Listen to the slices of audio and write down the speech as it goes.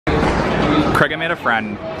Craig made a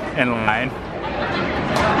friend in line.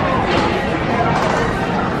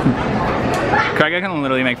 Craig can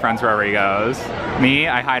literally make friends wherever he goes. Me,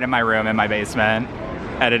 I hide in my room in my basement,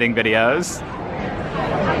 editing videos.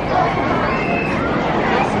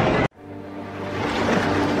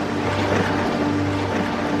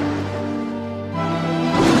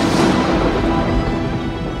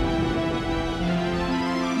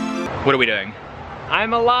 What are we doing?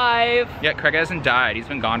 I'm alive! Yeah, Craig hasn't died. He's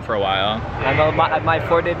been gone for a while. My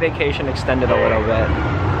 4-day vacation extended a little bit.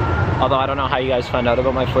 Although I don't know how you guys found out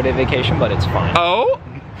about my 4-day vacation, but it's fine. Oh?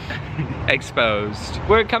 Exposed.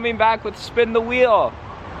 We're coming back with Spin the Wheel.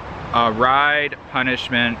 A ride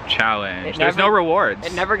punishment challenge. There's no rewards.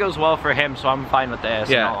 It never goes well for him, so I'm fine with this,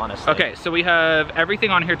 in all honesty. Okay, so we have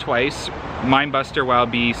everything on here twice. Mindbuster, Wild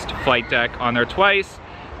Beast, Flight Deck on there twice.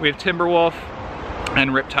 We have Timberwolf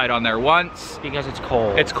and Riptide on there once. Because it's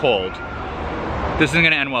cold. It's cold. This isn't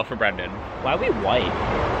gonna end well for Brendan. Why are we white?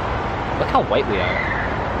 Look how white we are.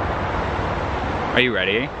 Are you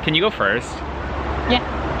ready? Can you go first?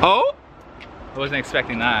 Yeah. Oh! I wasn't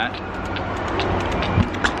expecting that.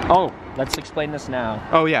 Oh, let's explain this now.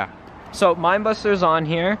 Oh yeah. So Mindbuster's on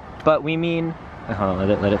here, but we mean, hold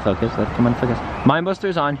on, let it focus. Come on, focus.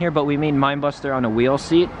 Mindbuster's on here, but we mean Mindbuster on a wheel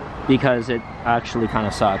seat because it actually kind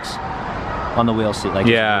of sucks on the wheel seat. Like,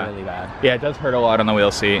 yeah, it's really bad. Yeah, it does hurt a lot on the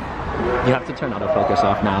wheel seat. You have to turn autofocus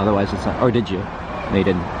off now, otherwise it's not. Or did you? No, you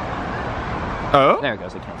didn't. Oh. There it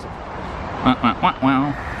goes. It canceled.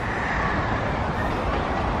 Wow.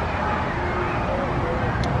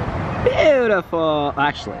 Beautiful.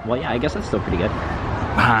 Actually, well, yeah, I guess that's still pretty good.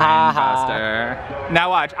 Mindbuster. Now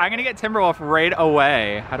watch, I'm gonna get Timberwolf right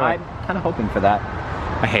away. How do I'm kind of hoping for that.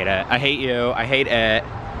 I hate it. I hate you. I hate it.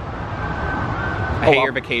 I hate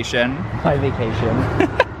your vacation. My vacation.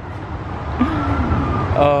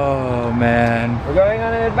 Oh man. We're going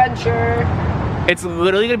on an adventure. It's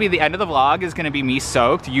literally gonna be the end of the vlog is gonna be me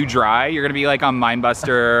soaked, you dry. You're gonna be like on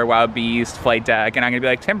Mindbuster, Wild Beast, Flight Deck, and I'm gonna be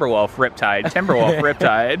like Timberwolf, Riptide, Timberwolf,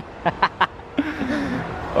 Riptide.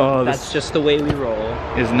 Oh, that's just the way we roll.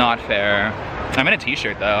 Is not fair. I'm in a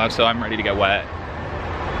t-shirt though, so I'm ready to get wet.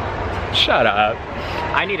 Shut up.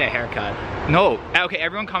 I need a haircut. No. Okay,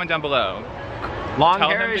 everyone comment down below. Long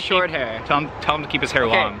hair or short hair? Tell him to keep his hair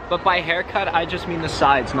long. But by haircut, I just mean the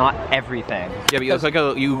sides, not everything. Yeah, but you look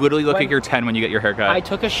like you literally look like you're 10 when you get your haircut. I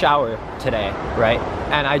took a shower today, right?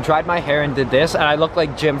 And I dried my hair and did this, and I look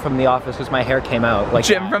like Jim from The Office because my hair came out like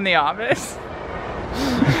Jim from The Office?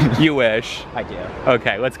 You wish. I do.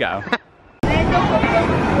 Okay, let's go.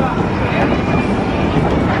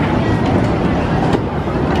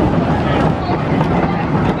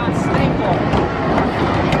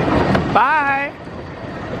 Bye.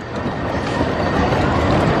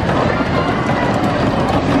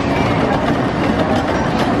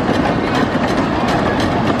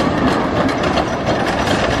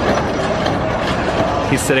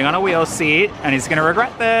 He's sitting on a wheel seat and he's gonna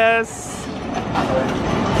regret this.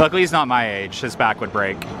 Luckily he's not my age, his back would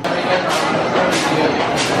break.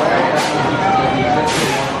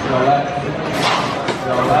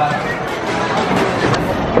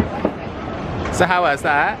 So how was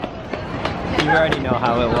that? You already know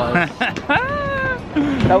how it was.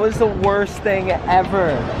 That was the worst thing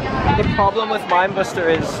ever. The problem with Mindbuster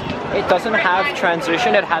is it doesn't have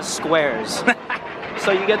transition, it has squares.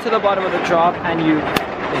 So you get to the bottom of the drop and you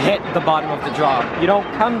hit the bottom of the drop. You don't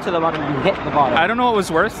come to the bottom, you hit the bottom. I don't know what was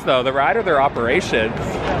worse though, the ride or their operations.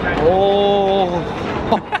 Oh.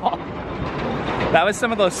 That was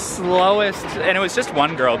some of the slowest, and it was just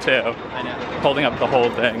one girl too. I know. Holding up the whole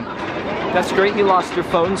thing. That's great you lost your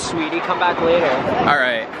phone, sweetie. Come back later.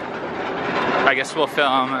 Alright. I guess we'll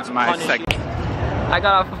film my second. I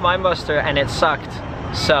got off of Mindbuster and it sucked.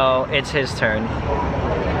 So it's his turn.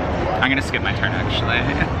 I'm gonna skip my turn actually.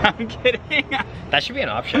 I'm kidding. That should be an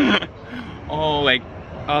option. Oh,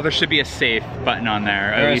 there should be a save button on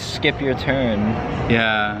there. Or skip your turn.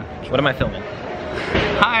 Yeah. What am I filming?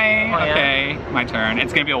 Hi. Oh, okay, yeah. My turn.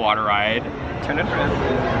 It's gonna be a water ride. Turn it around.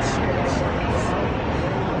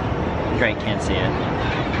 Great, can't see it.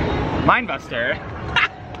 Mindbuster.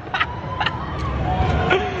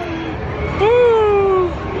 Woo.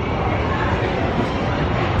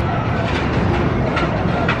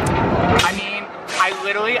 I mean, I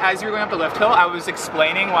literally, as you were going up the lift hill, I was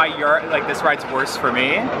explaining why this ride's worse for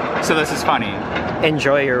me. So this is funny.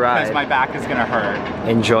 Enjoy your ride. Because my back is gonna hurt.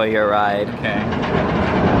 Enjoy your ride. Okay.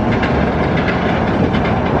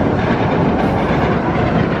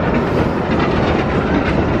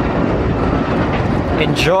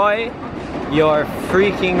 Enjoy your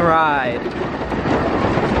freaking ride.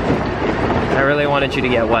 I really wanted you to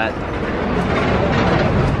get wet.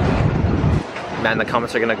 Man, the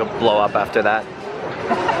comments are gonna go blow up after that.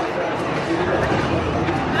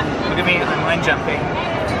 Look at me, I'm line jumping.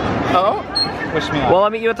 Oh, wish me luck. Well, I'll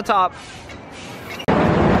meet you at the top.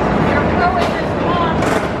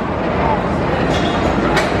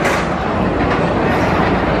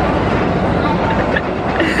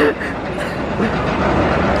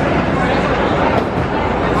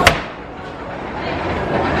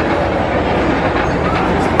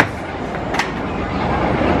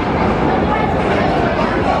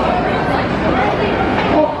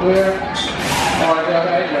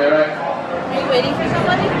 Are you waiting for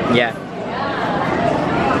somebody? Yeah.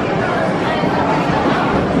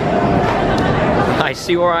 I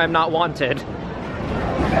see where I'm not wanted.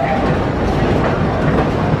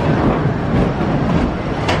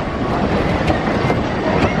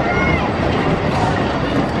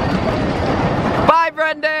 Bye,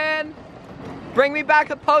 Brendan! Bring me back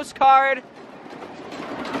a postcard!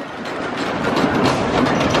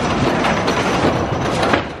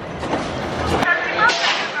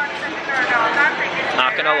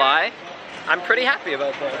 Not gonna lie, I'm pretty happy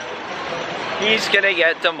about that. He's gonna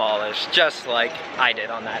get demolished, just like I did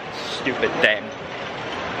on that stupid thing.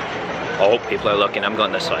 Oh, people are looking, I'm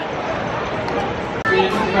going this way.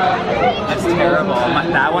 That's terrible.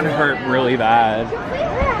 That one hurt really bad.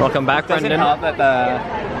 Welcome back, Doesn't Brendan. help that the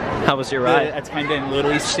How was your ride? attendant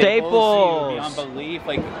literally Staples. Beyond belief.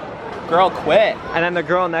 Like, girl, quit. And then the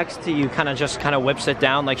girl next to you kind of whips it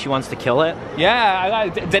down like she wants to kill it. Yeah,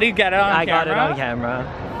 did he get it on camera? I got it on camera.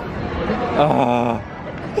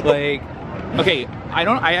 Like, okay,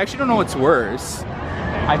 I actually don't know what's worse.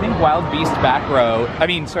 I think Wild Beast back row,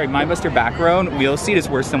 Mindbuster back row and wheel seat is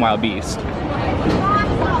worse than Wild Beast.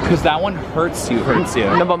 Because that one hurts you.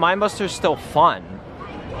 No, but Mindbuster's still fun.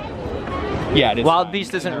 Yeah, it is. Wild fun.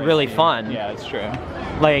 Beast isn't really fun. Yeah, it's true.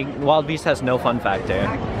 Like, Wild Beast has no fun factor.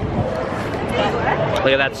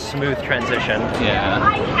 Look at that smooth transition. Yeah.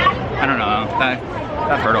 I don't know.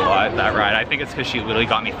 That hurt a lot, that ride. I think it's because she literally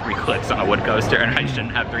got me 3 clicks on a wood coaster and I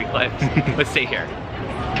shouldn't have 3 clicks. Let's stay here.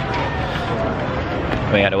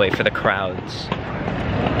 We gotta wait for the crowds.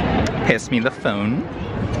 Pass me the phone.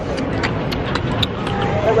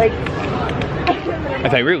 I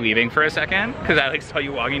thought you were leaving for a second because I saw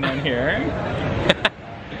you walking down here.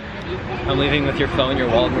 I'm leaving with your phone, your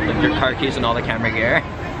wallet, with your car keys, and all the camera gear.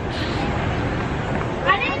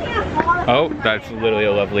 Oh, that's literally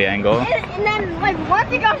a lovely angle. And then, like,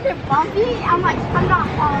 once it got to bumpy, I'm like, I'm not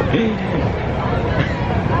following.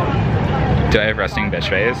 Do I have resting bitch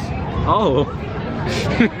face? Oh.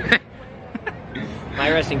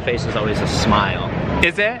 My resting face is always a smile.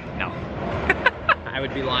 Is it? No. I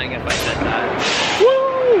would be lying if I said that.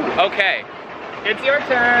 Woo! Okay, it's your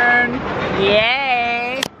turn.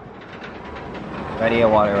 Yay! Ready, a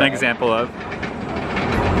water An ride. example of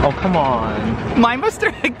Oh, come on.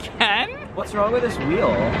 Mindbuster again? What's wrong with this wheel?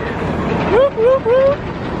 Whoop, whoop, whoop.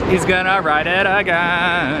 He's gonna ride it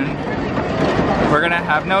again. We're gonna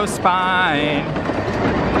have no spine.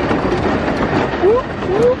 Whoop,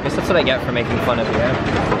 whoop. I guess that's what I get for making fun of you.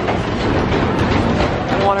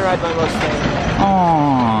 I want to ride my Mustang.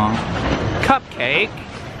 Aww. Cupcake.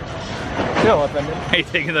 You know what, Brendan? Are you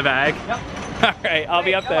taking the bag? Yep. Alright, I'll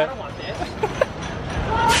be up there.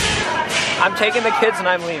 I'm taking the kids and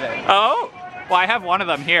I'm leaving. Oh? Well, I have one of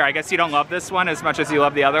them here. I guess you don't love this one as much as you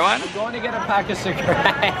love the other one? I'm going to get a pack of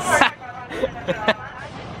cigarettes.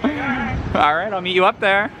 Alright, I'll meet you up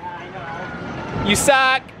there. You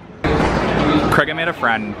suck! Craig, I made a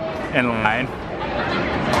friend in line.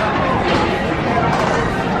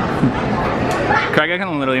 Craig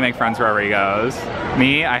can literally make friends wherever he goes.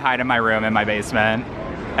 Me, I hide in my room in my basement,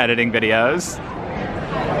 editing videos.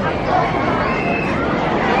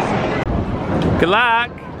 Good luck!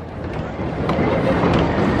 We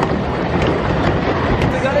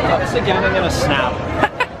gotta do this again, I'm gonna snap.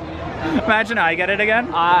 Imagine I get it again.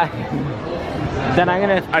 Then I'm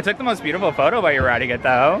gonna... I took the most beautiful photo while you were riding it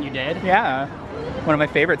though. You did? Yeah. One of my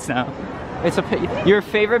favorites now. It's your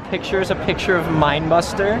favorite picture is a picture of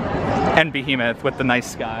Mindbuster? And Behemoth with the nice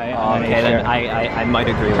sky. Oh, okay, then I might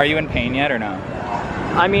agree with Are you in pain yet or no?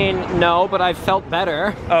 I mean, no, but I've felt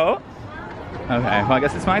better. Oh? Okay, well I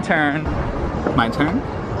guess it's my turn. My turn?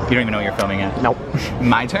 You don't even know you're filming it. Nope.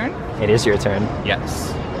 My turn? It is your turn.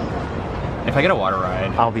 Yes. If I get a water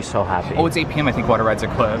ride. I'll be so happy. Oh, it's 8 p.m. I think water rides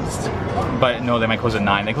are closed. But no, they might close at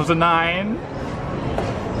 9. They close at 9.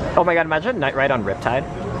 Oh my god, imagine a night ride on Riptide.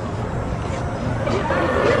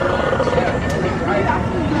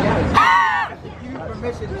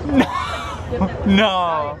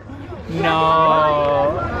 No.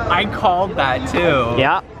 No. I called that too.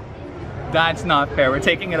 Yeah. That's not fair. We're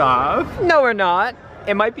taking it off. No, we're not.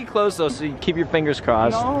 It might be closed though, so you keep your fingers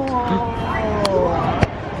crossed.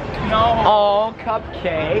 No. Oh,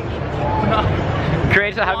 cupcake.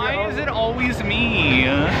 Great to have you. Why is it always me?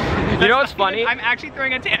 You know what's funny? I'm actually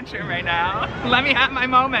throwing a tantrum right now. Let me have my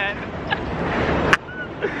moment.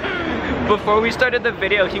 Before we started the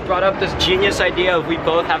video, he brought up this genius idea of we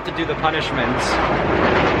both have to do the punishments.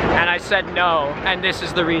 And I said no, and this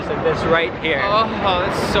is the reason, this right here. Oh,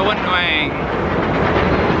 that's so annoying.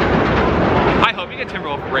 I hope you get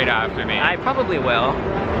Timberwolf right after me. I probably will.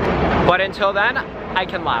 But until then, I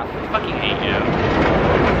can laugh. I fucking hate you.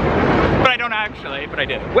 But I don't actually, but I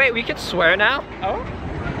did. Wait, we can swear now? Oh?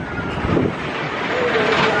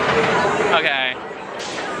 Okay.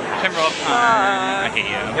 Timberwolf, I hate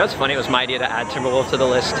you. You know what's funny? It was my idea to add Timberwolf to the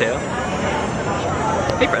list too.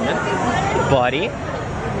 Hey, Brendan. Buddy.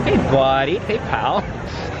 Hey, buddy. Hey, pal.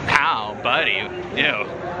 Pal, buddy. Ew.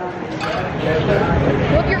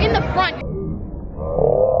 Well, if you're in the front.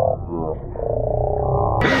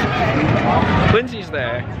 Lindsay's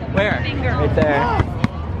there. Where? Right there.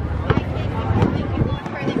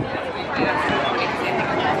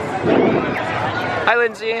 Hi,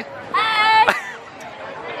 Lindsay.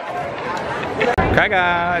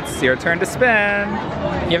 Kaga, it's your turn to spin.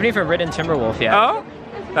 You haven't even ridden Timberwolf yet. Oh?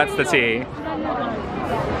 That's the T.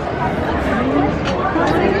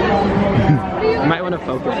 You might want to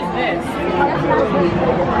focus.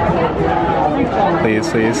 Please,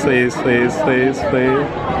 please, please, please, please, please.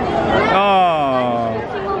 Oh.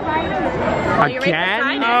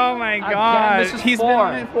 Again? Oh my god. This is He's 4. been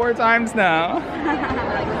on it 4 times now.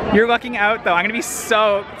 You're lucking out though. I'm gonna be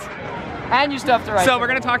soaked. And you still have to ride. So we're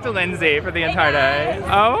gonna talk to Lindsay for the entire day.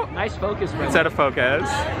 Oh? Nice focus, Brendan. It's out of focus.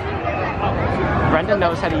 Brendan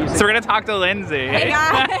knows how to use it. So we're gonna talk to Lindsay. Hey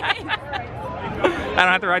guys. I don't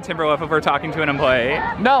have to ride Timberwolf if we're talking to an employee.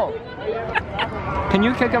 No. Can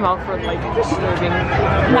you kick him out for like disturbing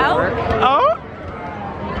No. work? Oh?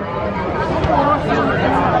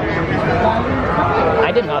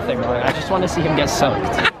 I did nothing wrong. I just want to see him get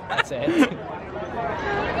soaked. That's it.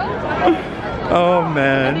 Oh I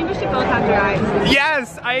man. think we should both have to ride.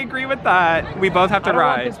 Yes, I agree with that. We both have to I don't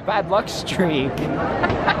want ride. this bad luck streak.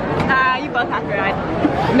 You both have to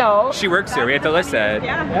ride. No. She works here, we have to listen.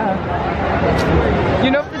 Yeah.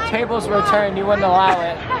 You know if the tables were turned, you wouldn't allow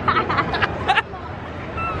it.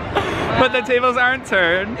 But the tables aren't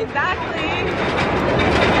turned. Exactly.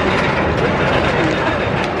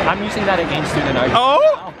 I'm using that against you tonight.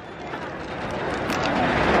 Oh!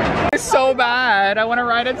 It's so bad. I want to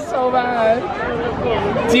ride it so bad.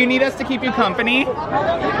 Do you need us to keep you company?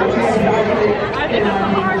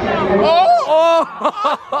 Oh!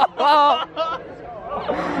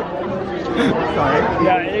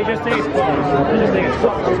 Yeah, it just takes I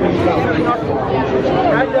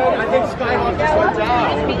think Skyhawk just went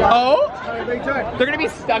down. Oh? They're gonna be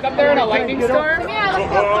stuck up there in a lightning storm?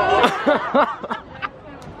 Yeah,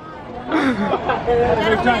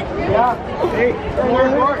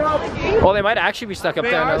 Well, they might actually be stuck up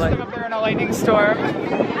They there. are stuck up there in a lightning storm.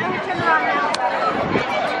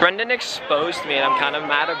 Brendan exposed me and I'm kind of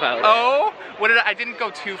mad about it. Oh? What did I didn't go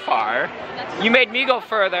too far. You made me go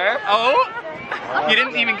further. Oh? You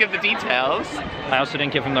didn't even give the details. I also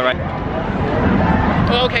didn't give him the right.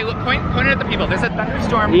 Well, okay, look, point it at the people. There's a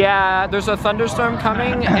thunderstorm. Yeah, there's a thunderstorm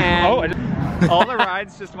coming and All the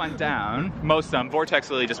rides just went down. Most of them. Vortex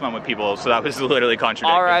Lily just went with people, so that was literally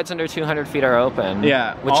contradictory. all rides under 200 feet are open.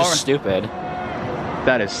 Yeah, Which all is ri- stupid.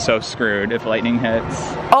 That is so screwed if lightning hits.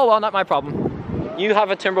 Oh, well, not my problem. You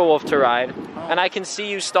have a Timberwolf to ride, and I can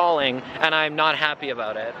see you stalling, and I'm not happy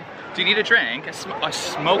about it. Do you need a drink? A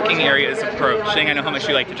smoking area is approaching. I know how much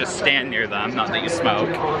you like to just stand near them, not that you smoke.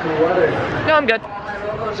 No, I'm good.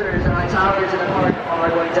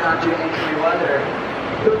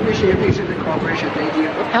 We appreciate your patience and cooperation. Thank you.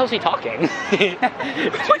 How's he talking?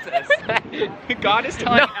 Jesus. God is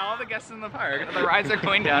telling all the guests in the park that the rides are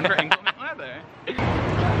going down for inclement weather.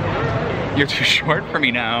 You're too short for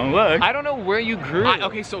me now. Look. I don't know where you grew.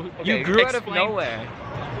 Okay, so you grew out of explain- nowhere.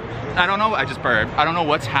 I don't know. I just burped. I don't know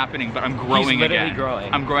what's happening, but I'm growing He's literally again.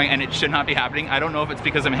 growing. I'm growing, and it should not be happening. I don't know if it's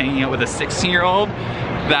because I'm hanging out with a 16-year-old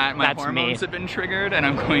that my That's hormones me. have been triggered, and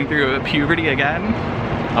I'm going through a puberty again.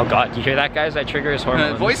 Oh God, you hear that, guys? I trigger his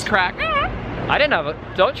hormones. Voice crack. I didn't have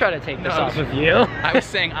a. Don't try to take this No. off of you. I was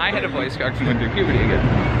saying I had a voice crack from going through puberty again.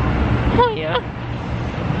 Oh yeah.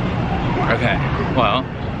 Okay. Well.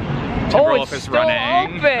 Oh, Timberwolf it's is still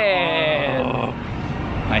running. open. Oh,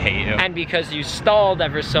 I hate you. And because you stalled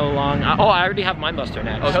ever so long. Oh, I already have my muster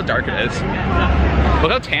next. Oh, how dark it is.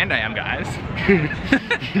 Look how tanned I am, guys.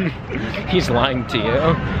 He's lying to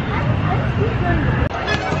you.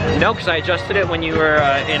 No, because I adjusted it when you were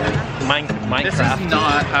in Minecraft. This is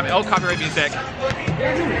not having. Oh, copyright music.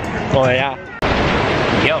 Oh yeah.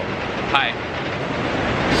 Yo. Hi.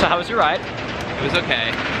 So how was your ride? It was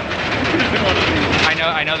okay.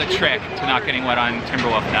 I know the trick to not getting wet on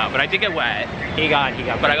Timberwolf now, but I did get wet. He got.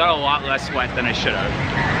 But I got a lot less wet than I should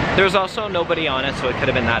have. There was also nobody on it, so it could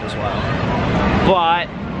have been that as well. But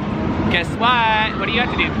guess what? What do you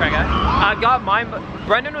have to do, Craig? I got mine.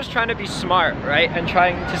 Brendan was trying to be smart, right, and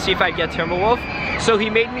trying to see if I'd get Timberwolf. So he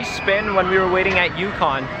made me spin when we were waiting at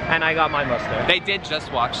Yukon, and I got my Buster. They did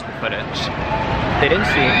just watch the footage. They didn't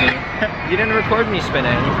see me. You didn't record me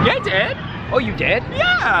spinning. Yeah, I did. Oh, you did?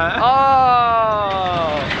 Yeah.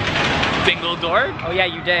 Oh. Single door. Oh yeah,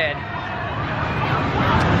 you did.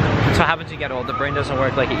 That's what happens when you get old. The brain doesn't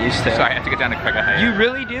work like it used to. Sorry, I have to get down to Craig'a Higher. You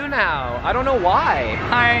really do now. I don't know why.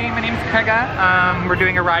 Hi, my name's Craig'a. We're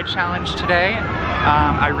doing a ride challenge today.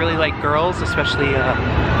 I really like girls, especially the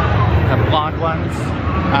blonde ones.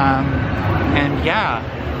 And yeah.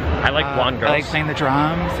 I like blonde girls. I like playing the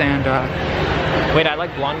drums and Wait, I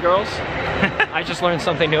like blonde girls? I just learned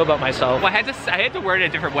something new about myself. Well, I had to word it a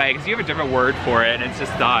different way because you have a different word for it and it's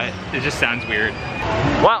just not, it just sounds weird.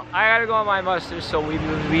 Well, I gotta go on my Buster, so we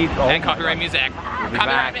and copyright music.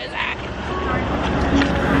 Copyright music.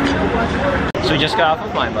 So we just got off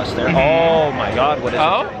of my Buster. Oh my god, what is it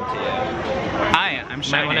doing to you? Hi, I'm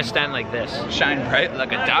shining. Might want to stand like this. Shine bright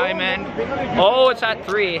like a diamond. Oh, it's at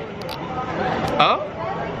 3. Oh?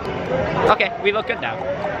 Okay, we look good now.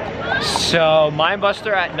 So, Mind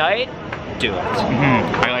Buster at night, do it.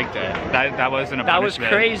 I liked it. That wasn't a That was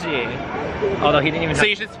punishment. crazy. Although he didn't even So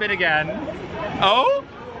you should spin again. Oh?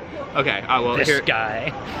 Okay, well, this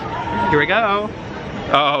guy. Here we go.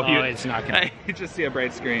 Oh, it's not gonna. You just see a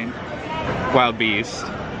bright screen. Wild beast.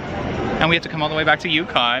 And we have to come all the way back to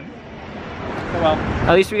Yukon. Well,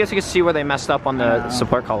 at least we get to see where they messed up on the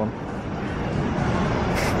support column.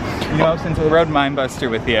 You know, since I rode Mindbuster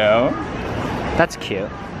with you. That's cute.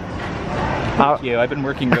 Thank you. I've been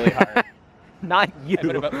working really hard. Not you. I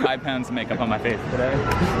put about 5 pounds of makeup on my face today.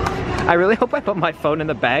 I really hope I put my phone in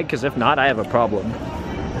the bag, because if not, I have a problem.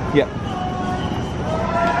 Yeah.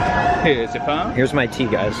 Here's your phone. Here's my tea,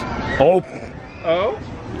 guys. Oh. Oh?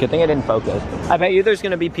 Good thing I didn't focus. I bet you there's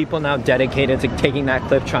going to be people now dedicated to taking that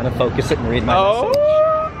clip, trying to focus it and read my message.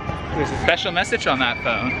 There's a special message on that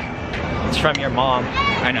phone. It's from your mom.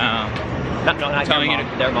 I know. No, not telling your you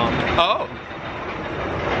mom. to... Their mom. Oh.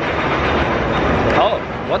 Oh,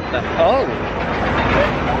 what the? Oh.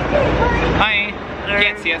 Hi. You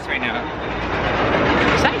can't see us right now.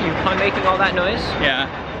 Is that Yukon making all that noise? Yeah.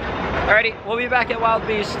 Alrighty, we'll be back at Wild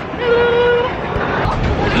Beast.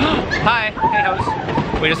 Hi. Hey,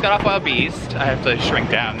 host. We just got off Wild Beast. I have to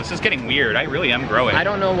shrink down. This is getting weird. I really am growing. I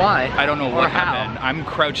don't know why. I don't know or what how. happened. I'm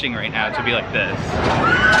crouching right now to be like this.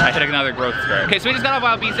 I hit another growth spurt. Okay, so we just got off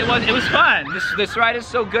Wild Beast. It was fun. This ride is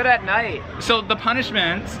so good at night. So the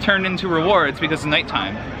punishments turned into rewards because of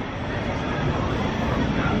nighttime.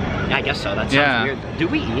 Yeah, I guess so. That sounds weird. Do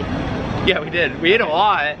we eat? Yeah, we did. We ate a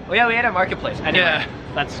lot. Oh yeah, we ate at Marketplace. Anyway, Yeah.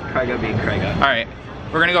 That's Craig'a being Craig'a. All right,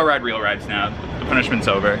 we're gonna go ride real rides now. The punishment's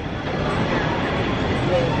over.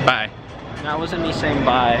 Bye. That wasn't me saying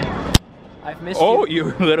bye. I've missed Oh, you. you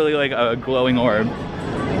were literally like a glowing orb.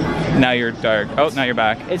 Now you're dark. Oh, now you're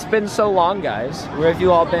back. It's been so long, guys. Where have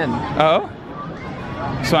you all been? Oh?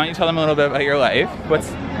 So why don't you tell them a little bit about your life?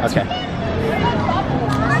 Okay.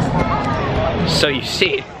 So you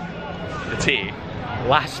see, The tea.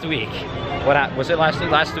 last week, was it last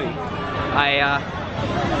week? Last week, I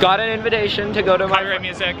got an invitation to go to my Copyright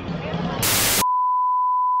music.